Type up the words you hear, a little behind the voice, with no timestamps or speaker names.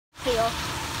y'all.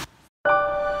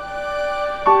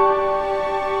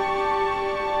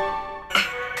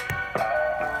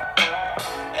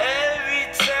 Every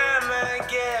time I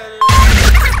get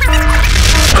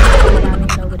Y'all already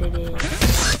know what it is.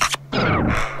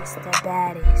 It's the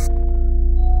baddest.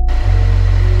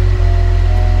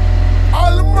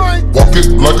 Walk it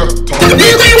like a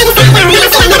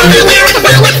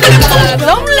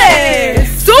Only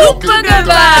super good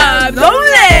vibes.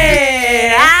 Only.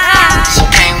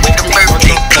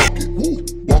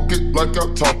 Walk it like I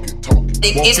talk it, talk it.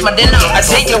 It's my dinner. I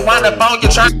take your wind up on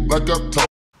your track. Like I talk.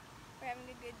 We're having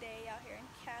a good day out here in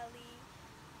Cali.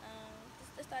 This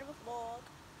is the start of a vlog.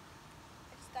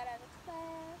 I just got out of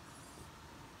class.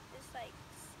 It's like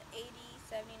 80,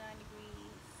 79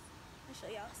 degrees. I'll show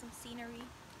y'all some scenery.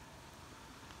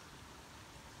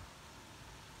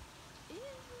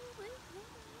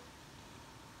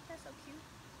 That's so cute.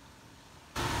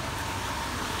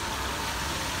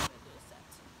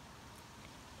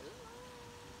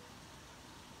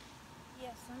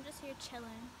 Yes, I'm just here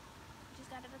chilling. Just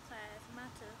got out of class. I'm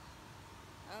about to,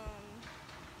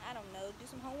 I don't know, do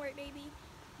some homework maybe.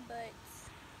 But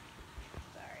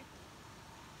sorry.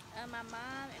 My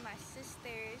mom and my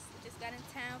sisters just got in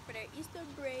town for their Easter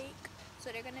break,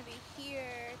 so they're gonna be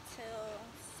here till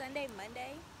Sunday,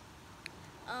 Monday.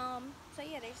 So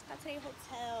yeah, they just got to their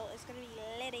hotel. It's gonna be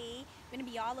litty. We're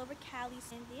gonna be all over Cali,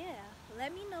 and yeah,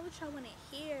 let me know what y'all wanna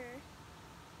hear,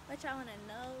 what y'all wanna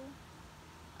know.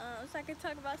 So I can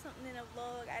talk about something in a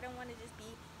vlog. I don't want to just be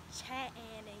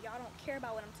chatting and y'all don't care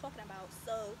about what I'm talking about.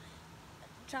 So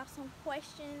drop some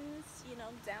questions, you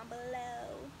know, down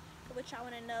below. What y'all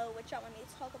want to know, what y'all want me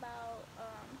to talk about.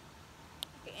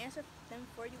 I can answer them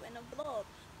for you in a vlog.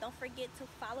 Don't forget to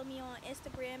follow me on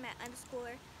Instagram at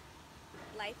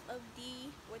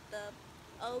 _lifeofd with the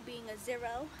O being a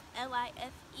 0,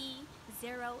 LIFE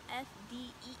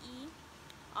 0FDEE,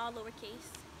 all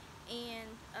lowercase.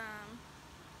 And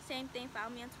same thing, follow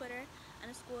me on Twitter,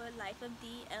 _lifeofd,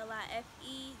 LIFE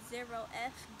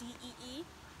 0FDEE.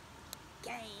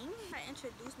 Gang. I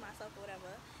introduce myself or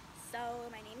whatever. So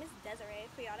my name is Desiree.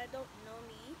 For y'all that don't know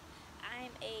me,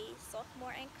 I'm a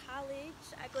sophomore in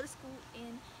college. I go to school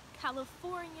in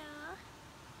California.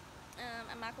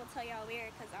 I'm not gonna tell y'all where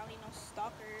because I don't need no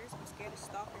stalkers. I'm scared of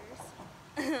stalkers.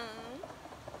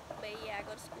 But yeah, I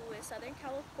go to school in Southern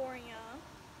California.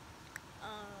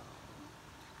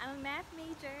 I'm a math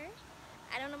major.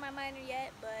 I don't know my minor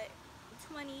yet, but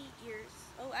 20 years.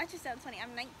 Oh, I just sound 20.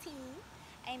 I'm 19.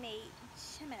 I'm a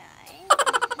Gemini.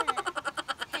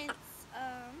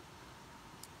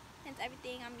 hence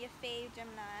everything. I'm your fave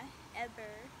Gemini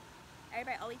ever.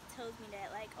 Everybody always tells me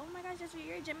that, like, oh my gosh,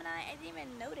 you're a Gemini. I didn't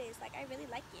even notice. Like, I really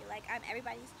like you. Like, I'm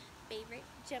everybody's favorite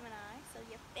Gemini. So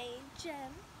your fave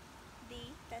Gem.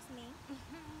 That's me.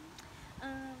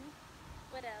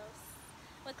 What else?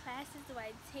 What classes do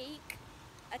I take?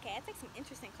 Okay, I take some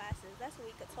interesting classes. That's what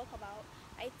we could talk about.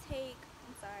 I'm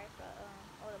sorry for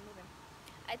all the moving.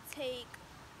 I take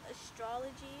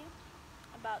astrology,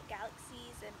 about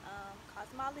galaxies and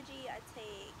cosmology. I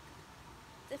take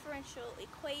differential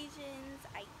equations.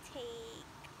 I take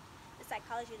the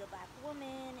psychology of the black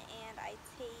woman, and I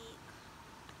take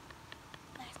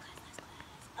last class.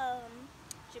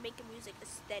 Jamaican music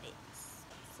aesthetics.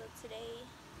 So today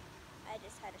I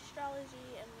just had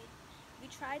astrology, and we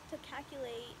tried to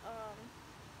calculate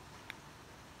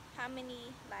how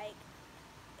many like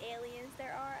aliens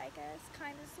there are, I guess,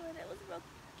 kind of, sort of. It was real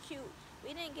cute.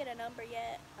 We didn't get a number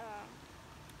yet,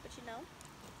 but you know,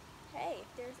 hey,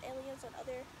 if there's aliens on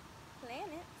other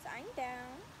planets, I'm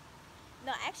down.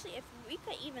 No, actually, if we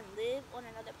could even live on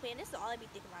another planet, this is all I be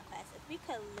thinking about class. If we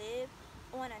could live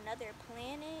on another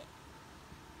planet,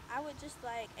 I would just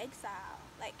like exile.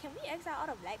 Like, can we exile all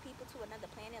the black people to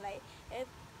another planet? Like, if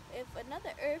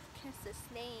another Earth can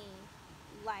sustain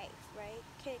life, right?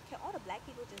 Can all the black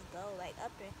people just go like up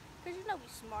and? Cause you know we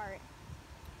smart.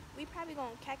 We probably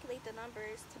gonna calculate the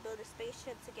numbers to build a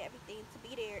spaceship to get everything to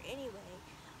be there anyway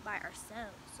by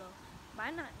ourselves. So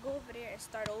why not go over there and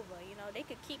start over? You know, they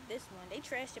could keep this one. They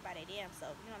trashed it by their damn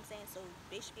self. You know what I'm saying? So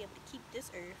they should be able to keep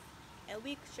this Earth, and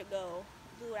we should go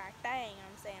do our thing. You know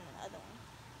what I'm saying? On the other one.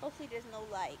 Hopefully there's no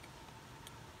like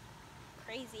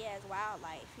crazy ass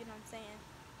wildlife, you know what I'm saying?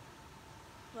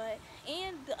 But,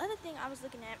 and the other thing I was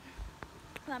looking at,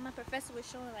 like my professor was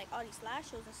showing like all these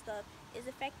slideshows and stuff, is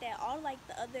the fact that all like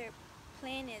the other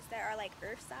planets that are like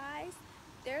Earth size,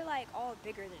 they're like all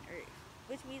bigger than Earth,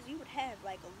 which means you would have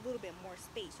like a little bit more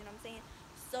space, you know what I'm saying?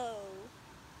 So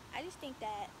I just think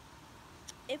that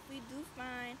if we do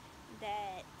find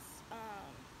that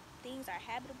things are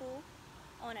habitable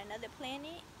on another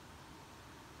planet,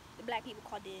 the black people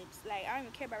call dibs. Like, I don't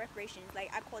even care about reparations.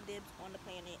 Like, I call dibs on the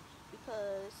planet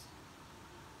because,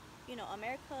 you know,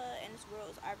 America and this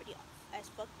world is already as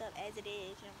fucked up as it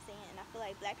is, you know what I'm saying? And I feel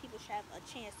like black people should have a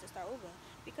chance to start over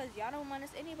because y'all don't want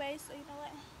us anyway, so you know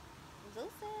what?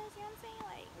 Zeus says, you know what I'm saying?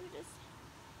 Like, we just,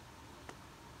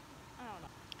 I don't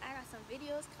know. I got some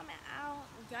videos coming out.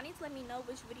 Y'all need to let me know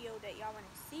which video that y'all want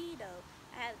to see, though.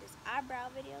 I have this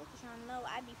eyebrow video, because y'all know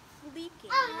I be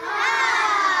fleeking.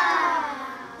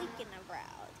 Fleeking the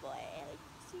brows, boy. Like,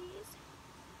 see?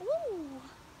 Woo!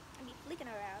 I be fleeking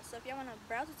the brows. So if y'all want a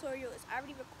brow tutorial, it's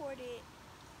already recorded.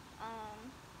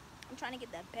 I'm trying to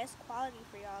get the best quality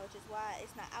for y'all, which is why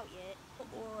it's not out yet.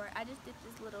 Or I just did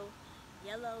this little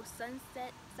yellow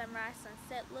sunset, sunrise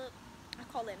sunset look. I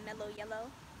call it mellow yellow.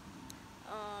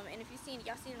 And if you've seen it,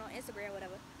 y'all seen it on Instagram or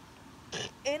whatever.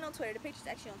 And on Twitter. The picture's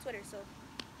actually on Twitter, so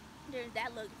there's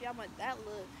that look. If y'all want that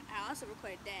look, I also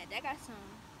recorded that. That got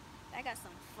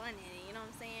some fun in it, you know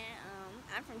what I'm saying?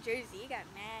 I'm from Jersey. It got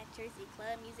mad Jersey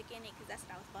club music in it, because that's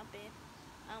what I was bumping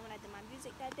when I did my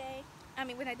music that day.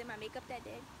 When I did my makeup that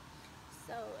day.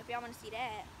 So if y'all want to see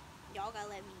that, y'all gotta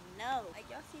let me know. Like,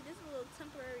 y'all see this little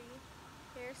temporary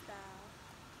hairstyle.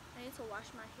 I need to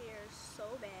wash my hair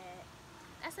so bad.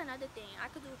 That's another thing. I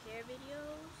could do hair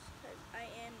videos because I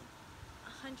am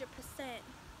 100%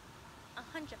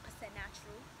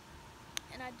 natural.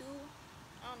 And I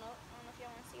don't know if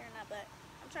y'all want to see it or not, but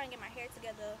I'm trying to get my hair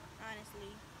together,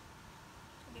 honestly,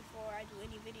 before I do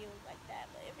any videos like that.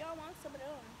 But if y'all want some of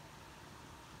them,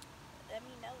 let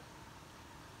me know.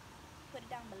 Put it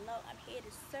down below. I'm here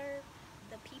to serve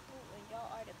the people, and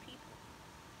y'all are the people.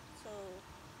 So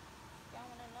y'all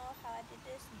want to know how I did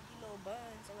this? These little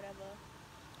buns or whatever,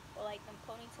 or like them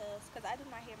ponytails, because I do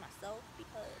my hair myself,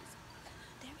 because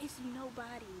there is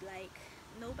nobody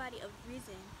of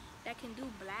reason that can do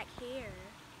black hair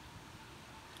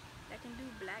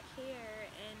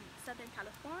in Southern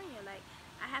California. Like,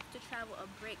 I have to travel a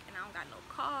brick, and I don't got no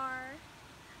car.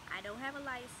 I don't have a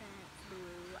license.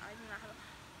 Boo. I do not have a,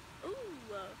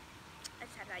 I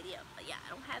just had an idea, but yeah, I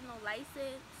don't have no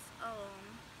license. You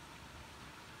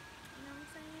know what I'm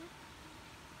saying?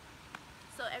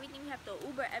 So everything you have to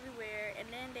Uber everywhere, and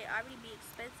then they already be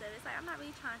expensive. It's like, I'm not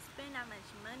really trying to spend that much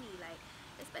money, like,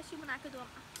 especially when I could do them.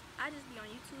 I just be on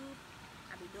YouTube.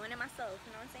 I be doing it myself,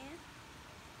 you know what I'm saying?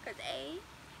 Because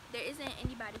there isn't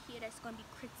anybody here that's gonna be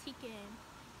critiquing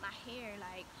my hair,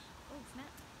 like, oh snap,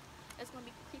 that's gonna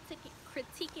be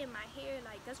critiquing my hair,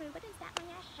 like, Desiree, what is that on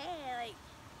your hair? Like,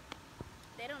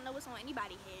 they don't know what's on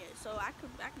anybody's hair, so I could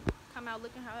come out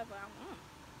looking however I want.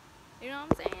 You know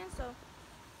what I'm saying? So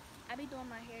I be doing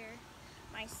my hair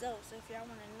myself. So if y'all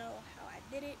want to know how I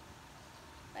did it,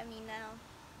 let me know.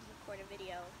 Record a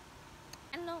video.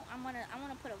 I know I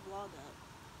wanna put a vlog up.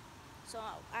 So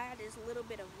I had this little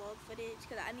bit of vlog footage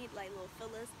because I need like little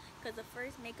fillers. Because the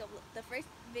first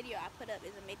video I put up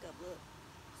is a makeup look.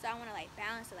 So I want to like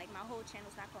balance it. Like, my whole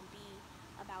channel's not gonna be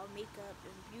about makeup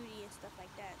and beauty and stuff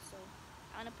like that. So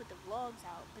I want to put the vlogs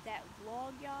out. But that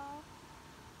vlog, y'all,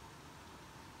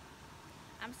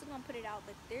 I'm still gonna put it out,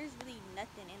 but there's really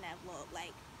nothing in that vlog.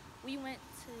 Like, we went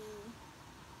to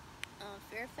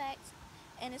Fairfax,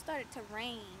 and it started to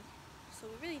rain, so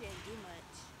we really didn't do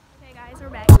much. Okay, guys, we're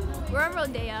back. We're on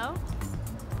Rodeo.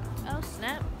 Oh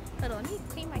snap! Hold on, let me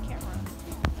clean my camera.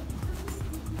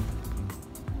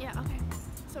 Yeah, okay.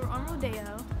 So we're on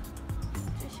Rodeo.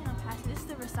 Just shit, I'm passing. This is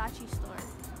the Versace store.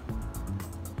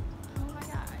 Oh my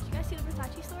gosh, you guys see the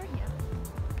Versace store? Yeah.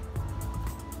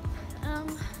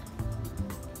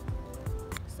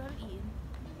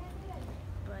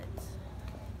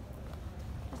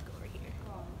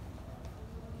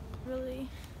 Really,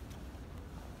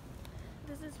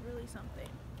 this is really something.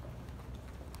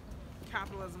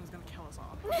 Capitalism is gonna kill us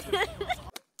all. It's gonna kill us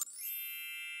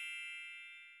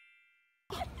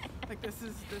all. Like, this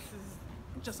is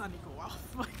just unequal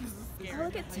wealth. Like, this is scary. Oh,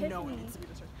 look at Tiffany. No one needs to be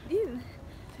destroyed. Ew.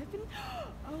 Tiffany?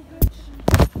 Oh, good.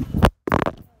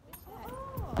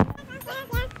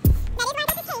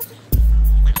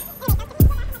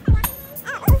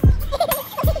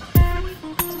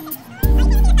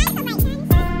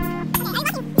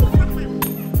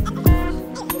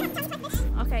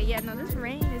 Okay, yeah, no, this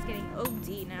rain is getting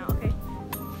OD now, okay?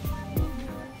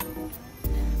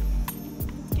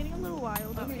 It's getting a little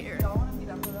wild up here.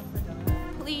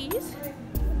 Please?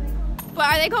 But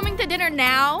are they coming to dinner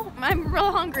now? I'm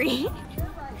real hungry.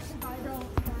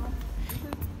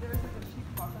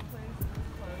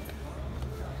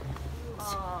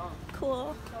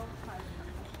 Cool.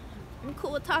 I'm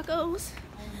cool with tacos.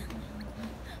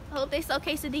 I hope they sell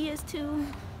quesadillas too.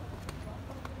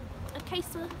 A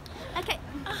queso. Okay.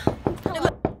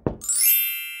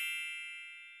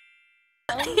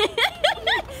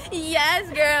 Yes,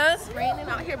 girl. It's raining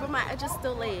out here, but my edge is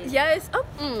still laid. Yes. Oh,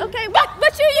 okay.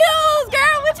 What you use,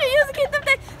 girl? What you use to keep them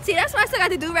things? See, that's why I still got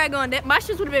the do-rag on. That my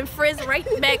shoes would have been frizzed right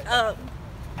back up.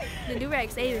 The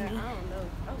do-rag saving me. I don't know.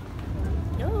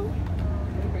 No.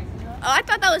 Oh, I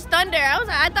thought that was thunder.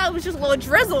 I thought it was just a little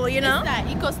drizzle, you know? It's that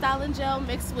eco styling gel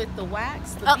mixed with the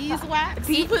wax, the Oh, beeswax.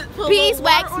 bee- You put a little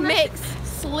beeswax water on that mix. shit,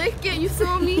 Slick it, you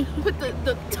feel me? Put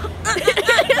the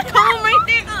comb right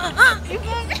there. You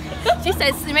feel me? She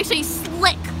says, make sure you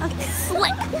slick. Okay,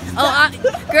 slick. Oh,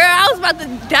 girl, I was about to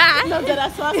die. No,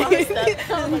 that's why I step.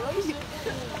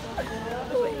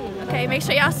 Okay, make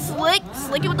sure y'all slick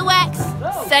it with the wax.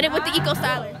 Set it with the eco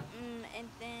styler. And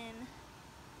then,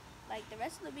 like, the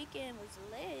rest of the weekend was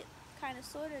lit, kind of,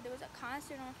 sort of. There was a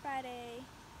concert on Friday.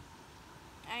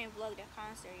 I didn't vlog that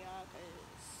concert, y'all, because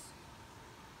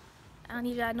I don't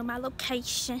need y'all to know my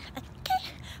location.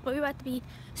 Okay, but we about to be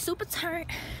super turned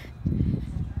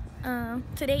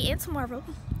today and tomorrow.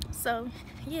 So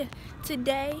yeah,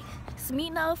 today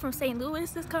Smino from St.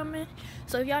 Louis is coming.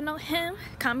 So if y'all know him,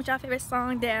 comment your favorite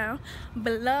song down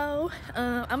below.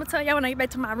 I'm gonna tell y'all when I get back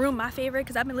to my room my favorite,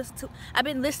 because I've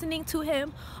been listening to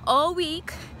him all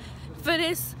week for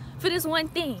this one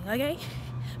thing. Okay,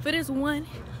 for this one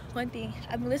thing.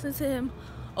 I've been listening to him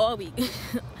all week.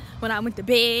 When I went to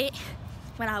bed,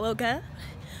 when I woke up,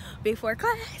 before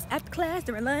class, after class,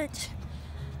 during lunch.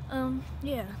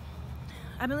 Yeah,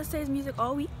 I've been listening to his music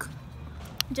all week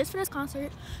just for this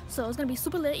concert. So it's gonna be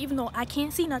super lit, even though I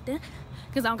can't see nothing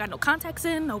because I don't got no contacts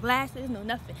in, no glasses, no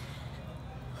nothing.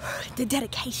 The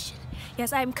dedication.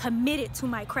 Yes, I'm committed to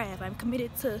my craft. I'm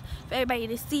committed for everybody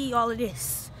to see all of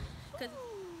this. Cause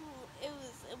it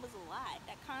was a lot.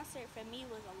 That concert for me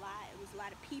was a lot. It was a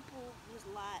lot of people. It was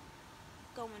a lot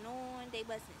going on. They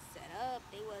wasn't set up.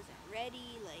 They wasn't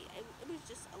ready. Like it was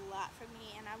just a lot for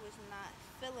me, and I was not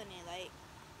feeling it. Like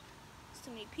it's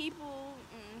too many people.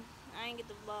 I ain't get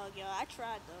the vlog, y'all. I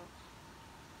tried though.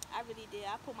 I really did.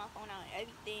 I pulled my phone out and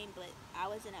everything, but I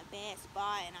was in a bad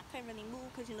spot and I couldn't really move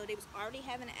because, you know, they was already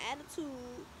having an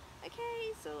attitude.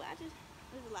 Okay, so it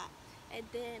was a lot. And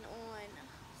then on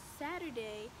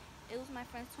Saturday, it was my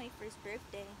friend's 21st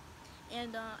birthday,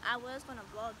 and I was gonna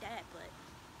vlog that, but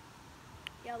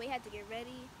y'all, we had to get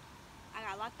ready. I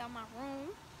got locked out my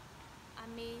room. I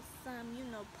made some, you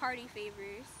know, party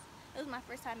favors. It was my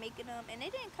first time making them, and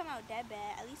they didn't come out that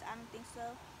bad. At least I don't think so.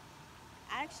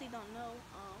 I actually don't know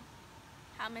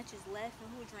how much is left and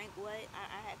who drank what.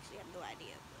 I actually have no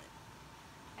idea, but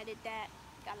I did that.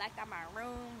 Got locked out my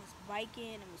room, was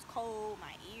biking, it was cold,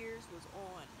 my ears was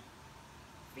on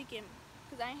freaking,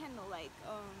 because I ain't had no, like,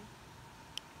 what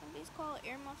are these called,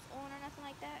 earmuffs on or nothing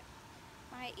like that.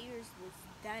 My ears was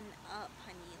done up,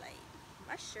 honey. Like,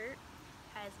 my shirt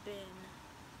has been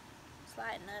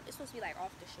sliding up. It's supposed to be, like,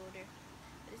 off the shoulder,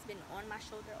 but it's been on my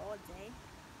shoulder all day.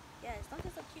 Yes, don't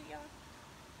this look cute, y'all?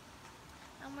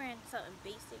 I'm wearing something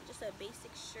basic, just a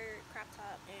basic shirt, crop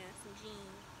top, and some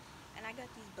jeans. And I got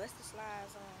these busted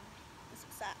slides on and some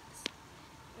socks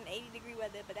in 80-degree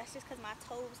weather, but that's just because my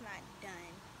toe's not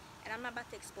done. And I'm not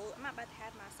about to expose, I'm not about to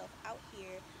have myself out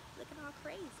here looking all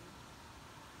crazy.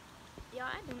 Y'all,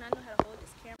 I do not know how to hold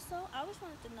this camera. So I just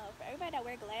wanted to know, for everybody that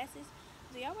wear glasses,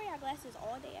 do y'all wear your glasses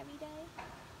all day, every day?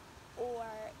 Or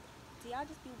do y'all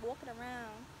just be walking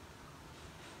around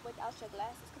without your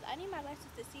glasses? Because I need my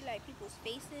glasses to see, like, people's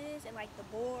faces and, like, the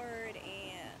board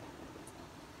and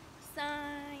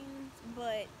signs,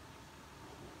 but,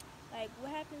 like,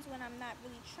 what happens when I'm not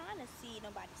really trying to see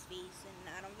nobody's face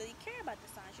and I don't really care about the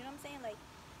signs, you know what I'm saying? Like,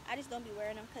 I just don't be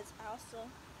wearing them because I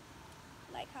also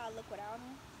like how I look without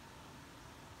them.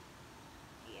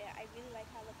 Yeah, I really like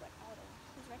how I look without them.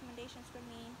 Who's recommendations for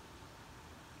me?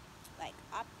 Like,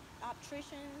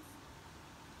 opticians,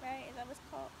 right? Is that what's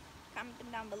called? Comment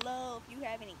them down below if you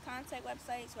have any contact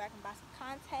websites where I can buy some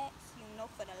contacts, you know,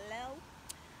 for the low.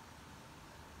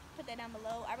 Put that down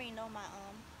below. I already know my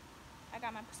I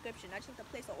got my prescription. I just have to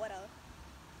place an order,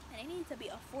 and they need to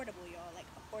be affordable, y'all. Like,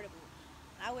 affordable.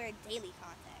 I wear daily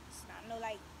contacts. Not no,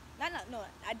 like, no.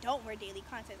 I don't wear daily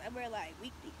contacts. I wear, like,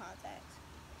 weekly contacts,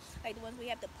 like the ones we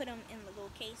have to put them in the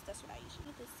little case. That's what I usually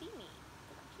need to see me.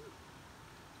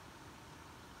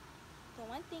 The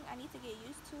one thing I need to get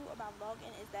used to about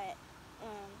vlogging is that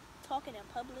talking in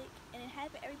public and then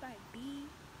having everybody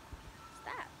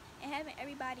and having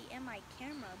everybody in my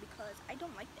camera, because I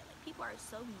don't like that. Like, people are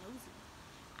so nosy.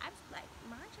 I'm just like,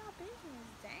 mind y'all business,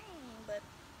 dang. But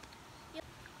yeah,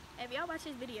 if y'all watch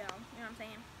this video, you know what I'm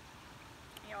saying,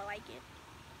 and y'all like it,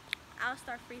 I'll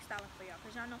start freestyling for y'all,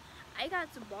 because y'all know I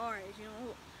got some bars, you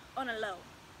know, on the low.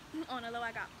 On the low, I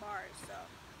got bars, so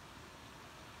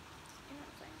you know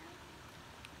what I'm saying.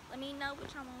 Let me know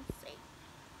what y'all want to say.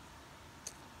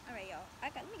 Alright, y'all.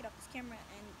 Let me get off this camera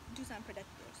and do something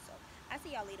productive. So, I'll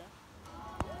see y'all later.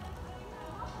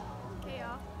 Okay,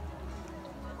 y'all.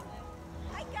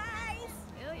 Hi, guys.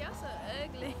 Ew, y'all so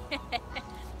ugly.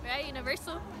 We're at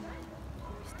Universal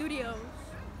Studios.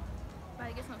 About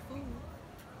to get some food.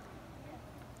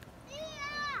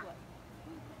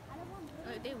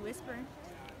 Look, they whispering.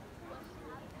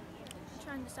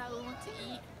 Trying to decide what we want to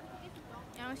eat.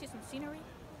 Y'all want to see some scenery?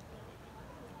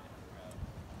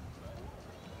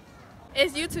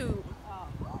 It's YouTube.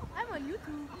 I'm on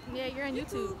YouTube. Yeah, you're on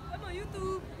YouTube. I'm on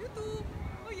YouTube. YouTube.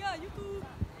 Oh yeah, YouTube.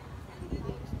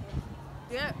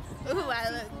 Yeah. Ooh, I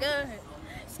look good.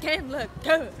 Skin look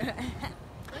good.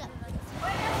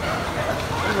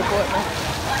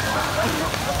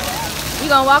 You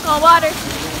gonna walk on water?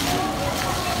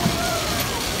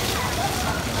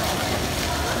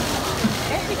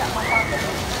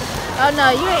 Oh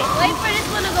no, you ain't. Wait for this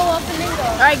one to go up and then go.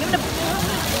 Alright, give me the.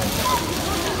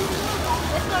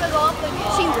 It's gonna go up again.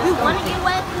 You want to get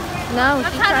wet? No, I'm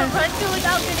she's trying trying. to punch you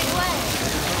without getting wet.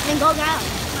 And go down.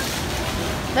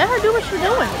 Let her do what she's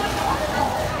doing.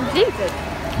 Jesus.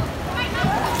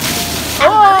 Oh!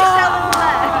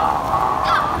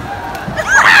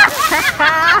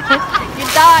 You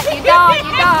thought.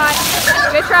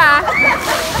 Good try.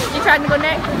 You trying to go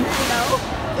next? No.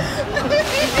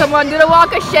 Come on, do the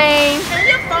walk of shame. And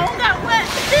your phone got wet.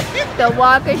 The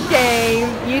walk of shame.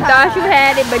 You thought you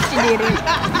had it, but you didn't.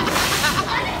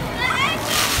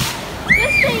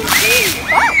 This thing deep.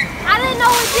 I didn't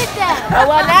know it did that. Oh,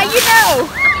 well, now you know.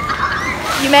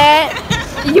 You mad?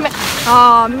 You mad?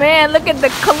 Oh, man, look at the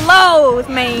clothes,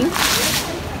 man.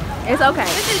 It's okay.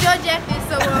 This is your jacket,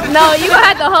 so No, you gonna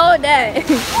have to hold that.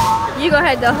 You gonna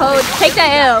have to hold. Take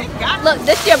that L. Look,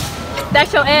 that's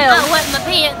your L. I wet my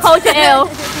pants. Hold your L.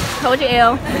 Hold your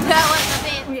L. I wet my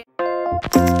pants.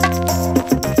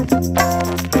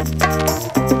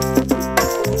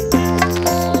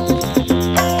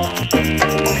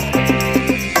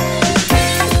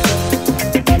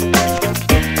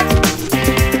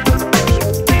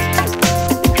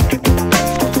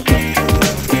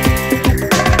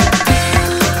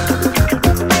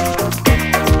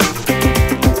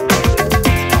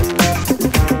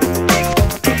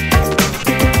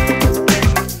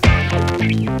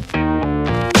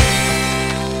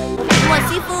 You want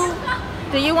seafood?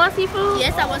 Do you want seafood?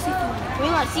 Yes, I want seafood. We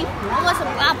want seafood. I want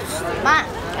some lobster. Mine.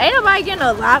 Ain't nobody getting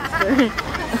no lobster.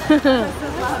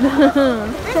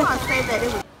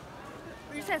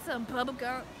 We just had some bubble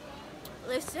gum.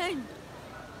 Listen,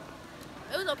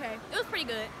 it was okay. It was pretty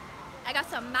good. I got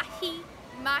some mahi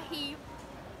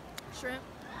shrimp,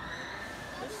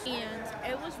 and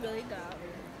it was really good.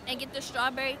 And get the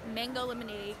strawberry mango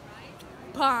lemonade,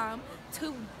 bomb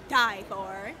to die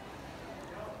for.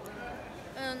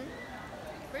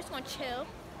 We're just gonna chill.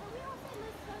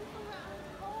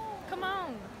 Come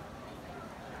on.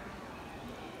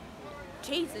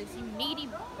 Jesus, you needy.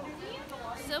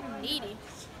 So needy.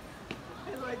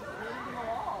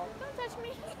 Don't touch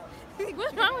me.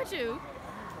 What's wrong with you?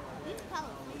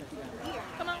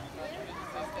 Come on.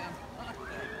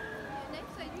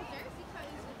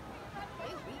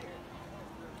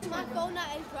 My phone not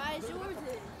as dry as yours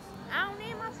is. I don't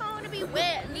need my phone to be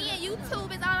wet. Me and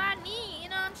YouTube is all I need. You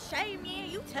know what I'm saying? Me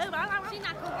and YouTube. All I want. She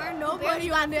not gonna earn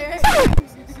nobody on there.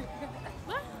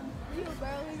 What? You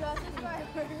barely got subscribers.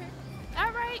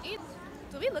 All right.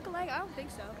 Do we look alike? I don't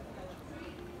think so.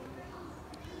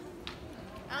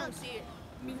 I don't see it.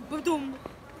 Boom.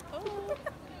 Oh.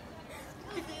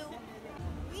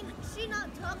 She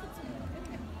not talking to me.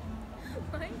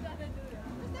 Why you gotta do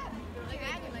that? Like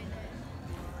acting like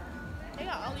that. They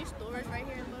got all these stores right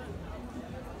here. Look.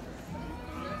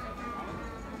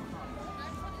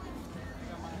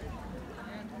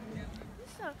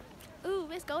 So, ooh,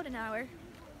 it's golden hour.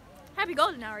 Happy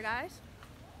golden hour, guys.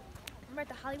 Remember at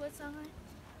the Hollywood sign?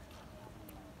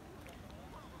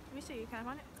 Let me see. Can I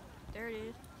find it? There it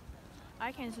is.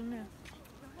 I can't zoom in.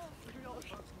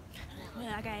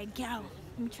 Well, I gotta go.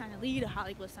 I'm trying to leave the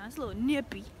Hollywood sign. It's a little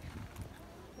nippy.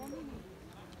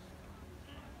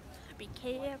 Be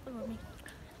careful with me.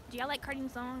 Do y'all like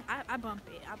Cardi's song? I bump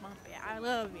it. I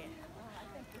love it.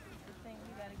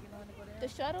 The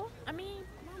shuttle? I mean,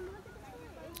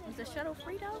 is the shuttle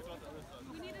free though?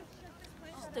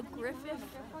 It's the Griffith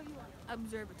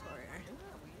Observatory.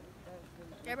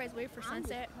 Everybody's waiting for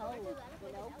sunset.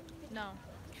 No.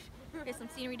 There's some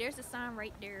scenery. There's a sign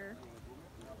right there.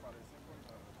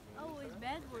 Oh, it's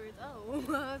bad words. Oh, I was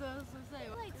supposed to say.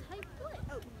 Like type what?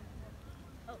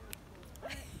 Oh.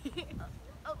 Okay.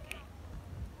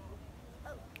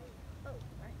 Oh.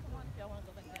 Alright, come on. Y'all want to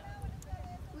go back down?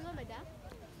 We going back down?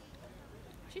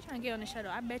 She's trying to get on the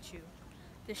shuttle. I bet you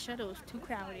the shuttle is too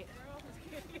crowded.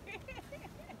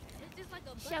 It's just like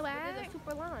a bus Shall with I? a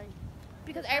super line.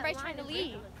 Because That everybody's line trying to is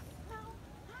leave. ridiculous.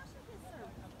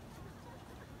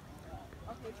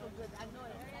 Okay, so good. I know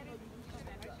it.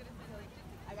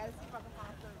 I gotta see if I can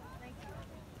find service. Thank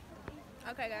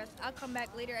you. Okay, guys, I'll come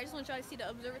back later. I just want y'all to see the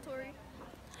observatory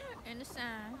and the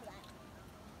sign.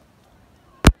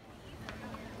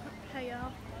 Hey,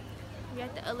 y'all. We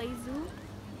at the LA Zoo.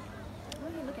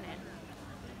 What are you looking at?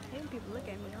 Maybe people look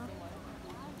at me, huh?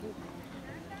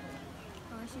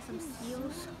 Oh, I see some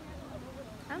seals.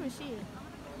 I don't see it.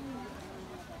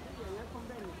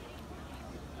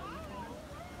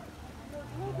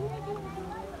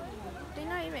 They're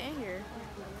not even in here.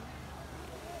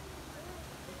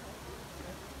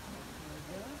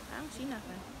 I don't see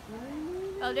nothing.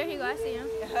 Oh, there you go. I see him.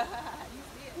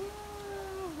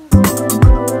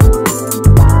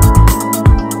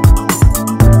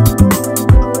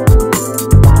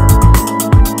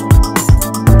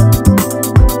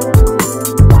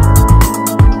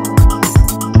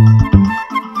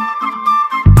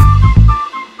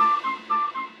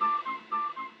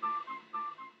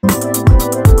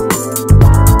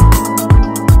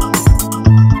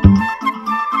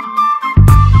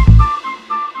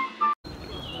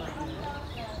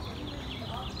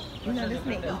 You know, this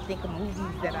makes me think of movies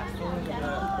that I've seen with the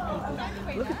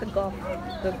people. Look at the golf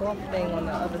thing on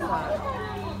the other side.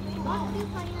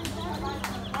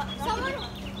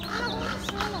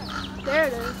 There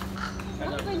it is.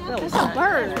 That's a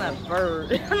bird. That's not a bird.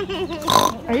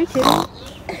 Are you kidding?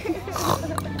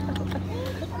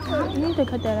 You need to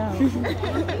cut that out.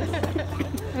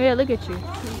 Yeah, look at you.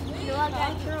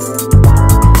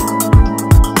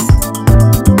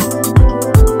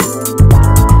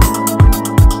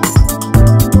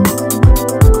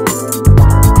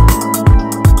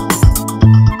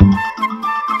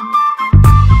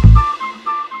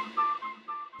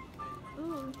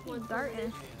 Ooh, he's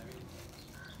darting.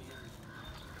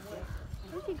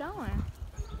 Where's he going?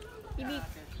 He be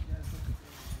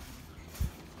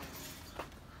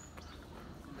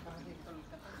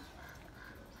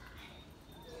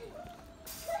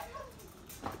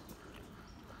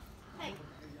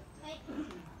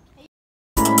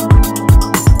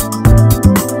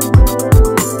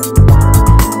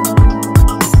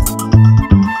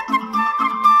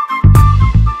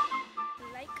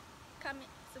like, comment,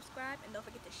 subscribe, and don't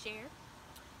forget to share.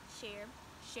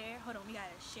 Hold on, we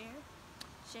gotta share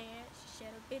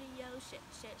the video.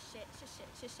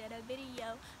 Share the video.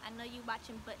 I know you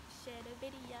watching, but share the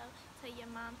video. Tell your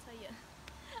mom, tell your.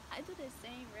 I do the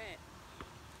same rap.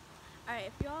 All right,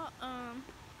 if y'all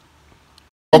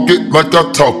Walk it like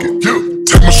I talk it. Yeah.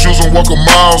 Take my shoes and walk a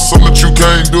mile, something that you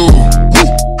can't do.